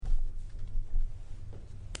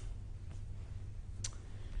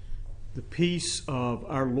The peace of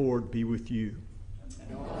our Lord be with you.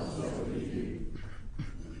 And also with you.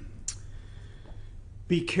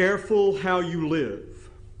 Be careful how you live,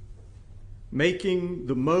 making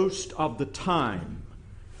the most of the time,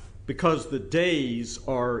 because the days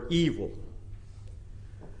are evil.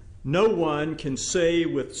 No one can say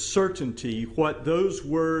with certainty what those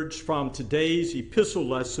words from today's epistle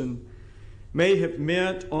lesson may have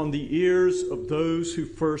meant on the ears of those who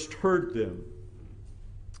first heard them.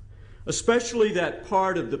 Especially that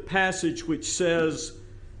part of the passage which says,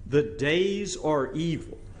 "The days are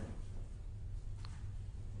evil."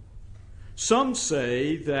 Some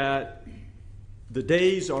say that the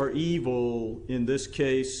days are evil in this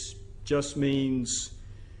case just means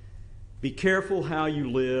be careful how you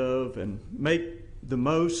live and make the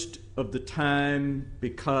most of the time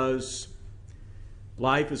because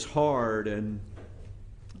life is hard and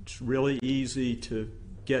it's really easy to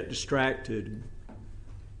get distracted,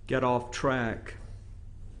 get off track.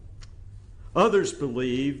 Others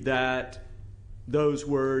believe that those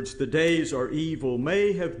words, "the days are evil,"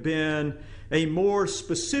 may have been a more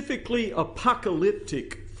specifically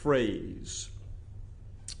apocalyptic phrase,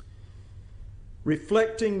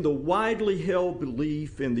 reflecting the widely held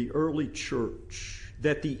belief in the early church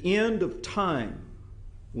that the end of time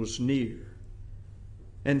was near,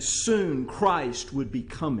 and soon Christ would be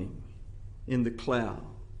coming in the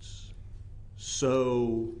clouds.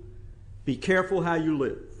 So be careful how you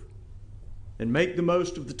live and make the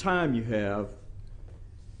most of the time you have,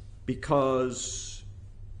 because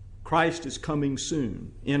Christ is coming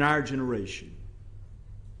soon in our generation.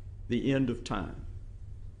 The end of time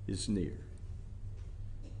is near.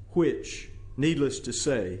 Which, needless to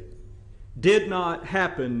say, did not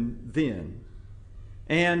happen then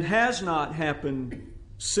and has not happened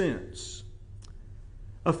since.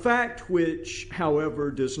 A fact which,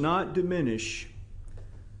 however, does not diminish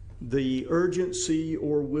the urgency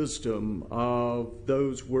or wisdom of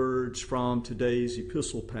those words from today's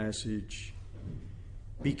epistle passage.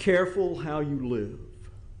 Be careful how you live,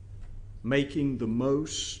 making the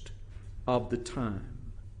most of the time.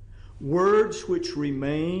 Words which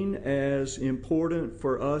remain as important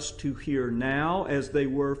for us to hear now as they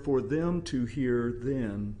were for them to hear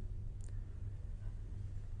then.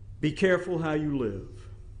 Be careful how you live,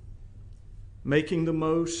 making the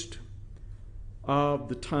most of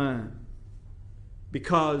the time,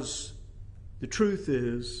 because the truth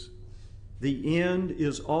is the end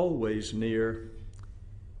is always near.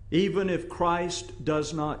 Even if Christ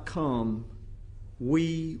does not come,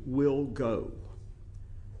 we will go.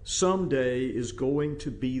 Someday is going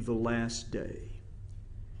to be the last day.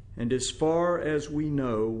 And as far as we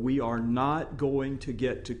know, we are not going to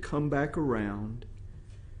get to come back around,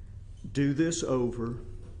 do this over,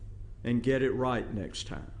 and get it right next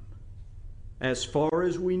time. As far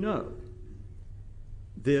as we know,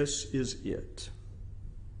 this is it.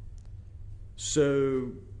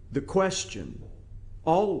 So the question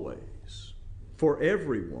always for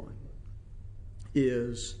everyone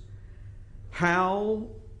is, how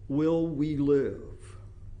will we live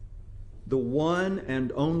the one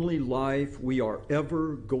and only life we are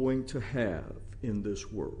ever going to have in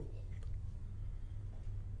this world?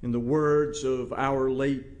 In the words of our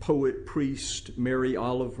late poet priest Mary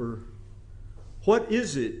Oliver, what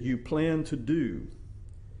is it you plan to do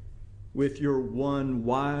with your one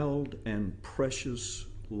wild and precious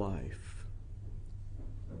life?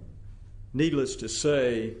 Needless to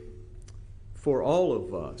say, for all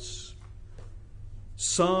of us,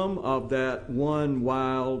 some of that one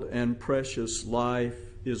wild and precious life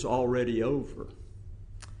is already over.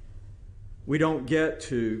 We don't get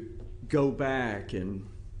to go back and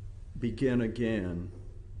begin again.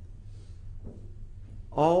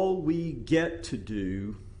 All we get to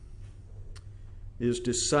do is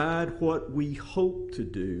decide what we hope to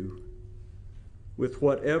do with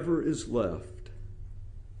whatever is left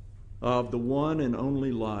of the one and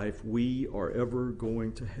only life we are ever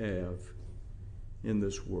going to have in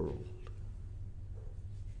this world.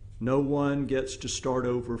 No one gets to start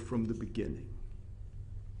over from the beginning,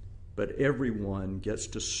 but everyone gets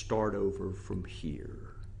to start over from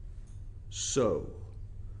here. So,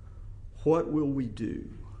 what will we do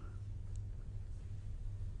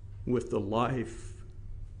with the life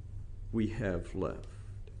we have left?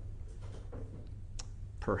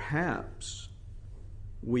 Perhaps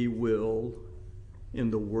we will,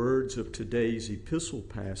 in the words of today's epistle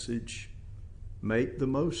passage, make the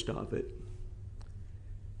most of it.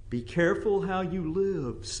 Be careful how you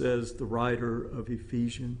live, says the writer of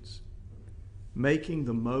Ephesians, making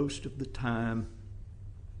the most of the time.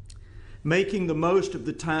 Making the most of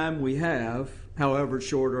the time we have, however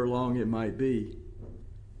short or long it might be.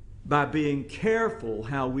 by being careful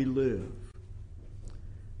how we live.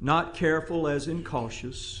 Not careful as in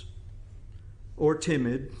cautious or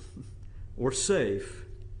timid or safe,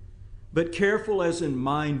 but careful as in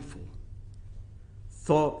mindful,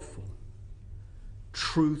 thoughtful,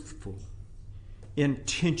 truthful,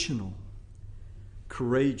 intentional,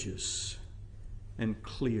 courageous, and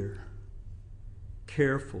clear.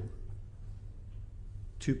 Careful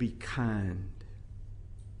to be kind.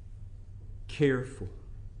 Careful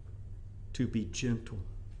to be gentle,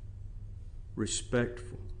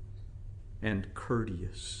 respectful, and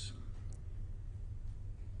courteous.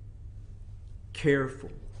 Careful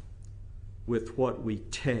with what we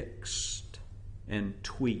text and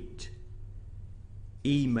tweet,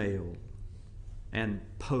 email and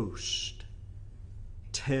post,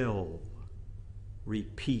 tell,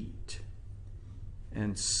 repeat,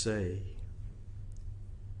 and say.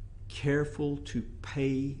 Careful to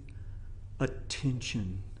pay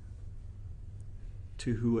attention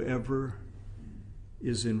to whoever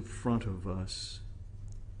is in front of us,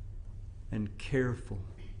 and careful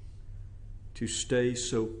to stay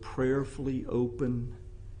so prayerfully open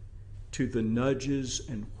to the nudges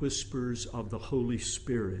and whispers of the Holy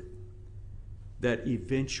Spirit that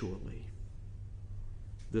eventually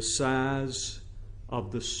the size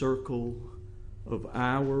of the circle of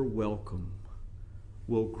our welcome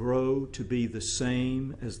will grow to be the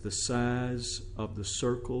same as the size of the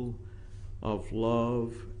circle of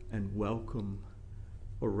love and welcome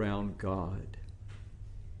around God.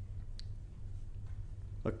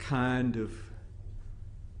 A kind of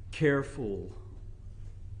careful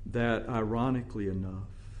that, ironically enough,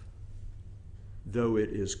 though it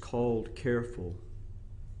is called careful,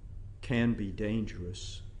 can be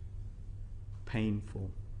dangerous, painful,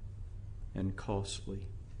 and costly.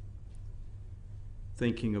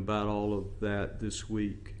 Thinking about all of that this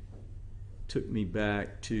week took me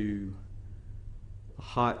back to a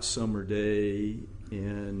hot summer day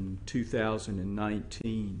in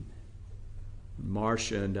 2019.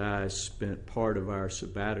 Marcia and I spent part of our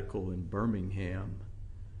sabbatical in Birmingham,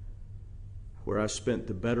 where I spent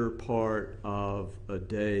the better part of a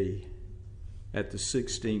day at the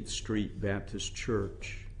 16th Street Baptist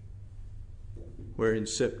Church, where in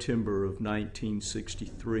September of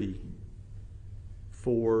 1963,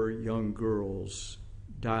 4 young girls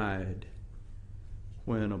died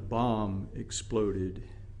when a bomb exploded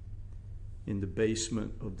in the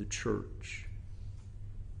basement of the church.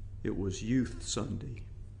 It was Youth Sunday,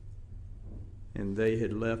 and they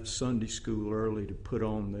had left Sunday school early to put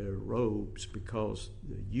on their robes because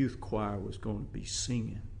the youth choir was going to be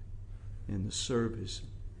singing in the service.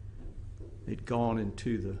 They'd gone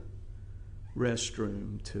into the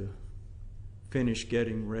restroom to finish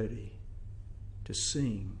getting ready to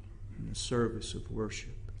sing in the service of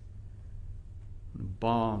worship. And a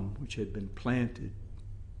bomb which had been planted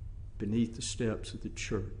beneath the steps of the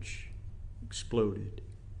church exploded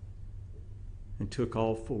and took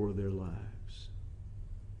all 4 of their lives.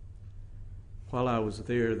 While I was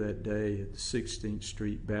there that day at the 16th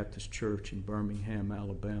Street Baptist Church in Birmingham,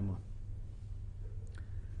 Alabama,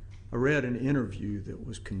 I read an interview that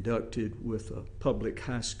was conducted with a public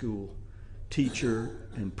high school teacher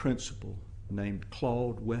and principal named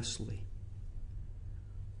Claude Wesley.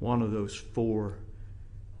 One of those 4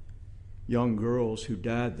 young girls who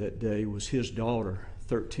died that day was his daughter,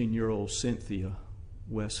 13-year-old Cynthia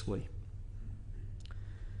Wesley.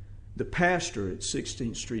 The pastor at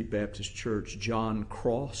 16th Street Baptist Church, John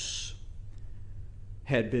Cross,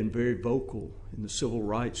 had been very vocal in the civil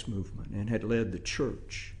rights movement and had led the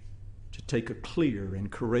church to take a clear and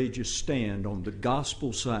courageous stand on the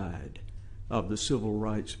gospel side of the civil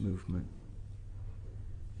rights movement.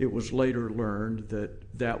 It was later learned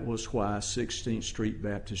that that was why 16th Street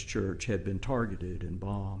Baptist Church had been targeted and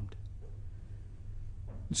bombed.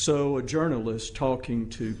 So a journalist talking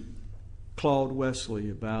to Claude Wesley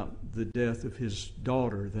about the death of his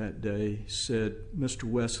daughter that day said, "Mr.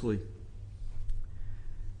 Wesley,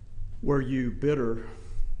 were you bitter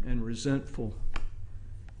and resentful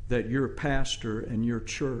that your pastor and your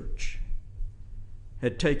church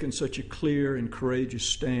had taken such a clear and courageous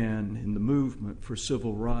stand in the movement for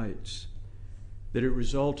civil rights that it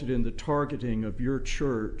resulted in the targeting of your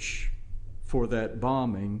church for that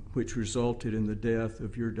bombing, which resulted in the death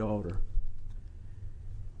of your daughter?"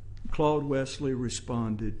 Claude Wesley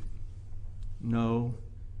responded, "No,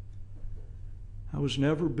 I was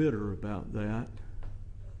never bitter about that,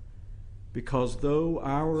 because though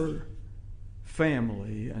our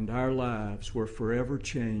family and our lives were forever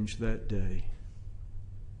changed that day,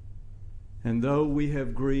 and though we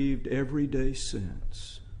have grieved every day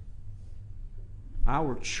since,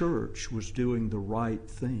 our church was doing the right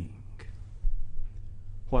thing.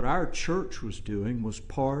 what our church was doing was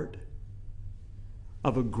part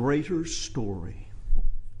of a greater story,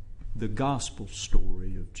 the gospel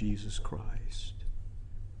story of Jesus Christ.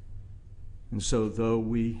 And so though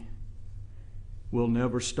we will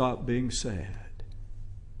never stop being sad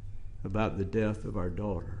about the death of our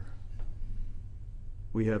daughter,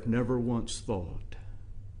 we have never once thought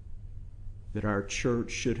that our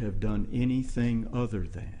church should have done anything other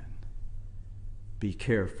than be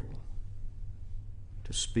careful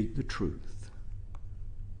to speak the truth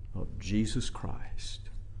of Jesus Christ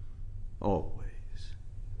always.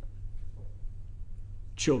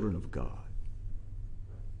 Children of God,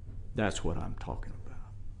 that's what I'm talking about.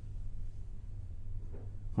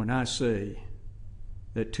 When I say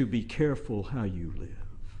that to be careful how you live,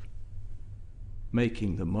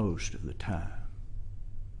 making the most of the time,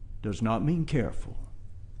 does not mean careful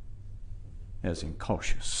as in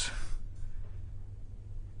cautious.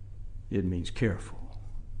 It means careful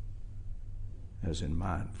as in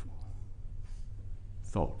mindful,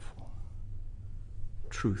 thoughtful,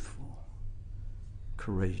 truthful,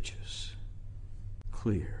 courageous,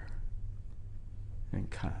 clear, and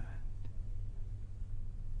kind.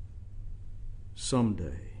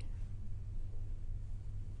 Someday,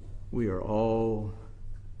 we are all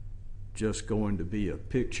just going to be a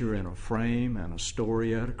picture in a frame and a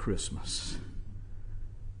story out of Christmas.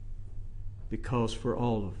 Because for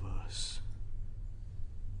all of us,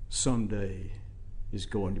 someday is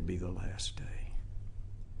going to be the last day.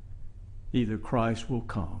 Either Christ will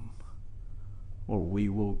come or we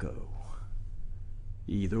will go.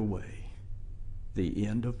 Either way, the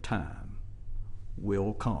end of time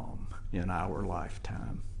will come in our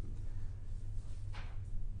lifetime.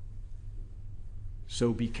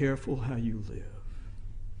 So be careful how you live,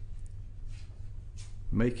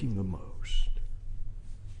 making the most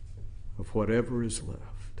of whatever is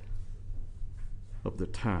left of the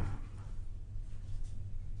time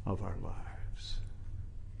of our lives.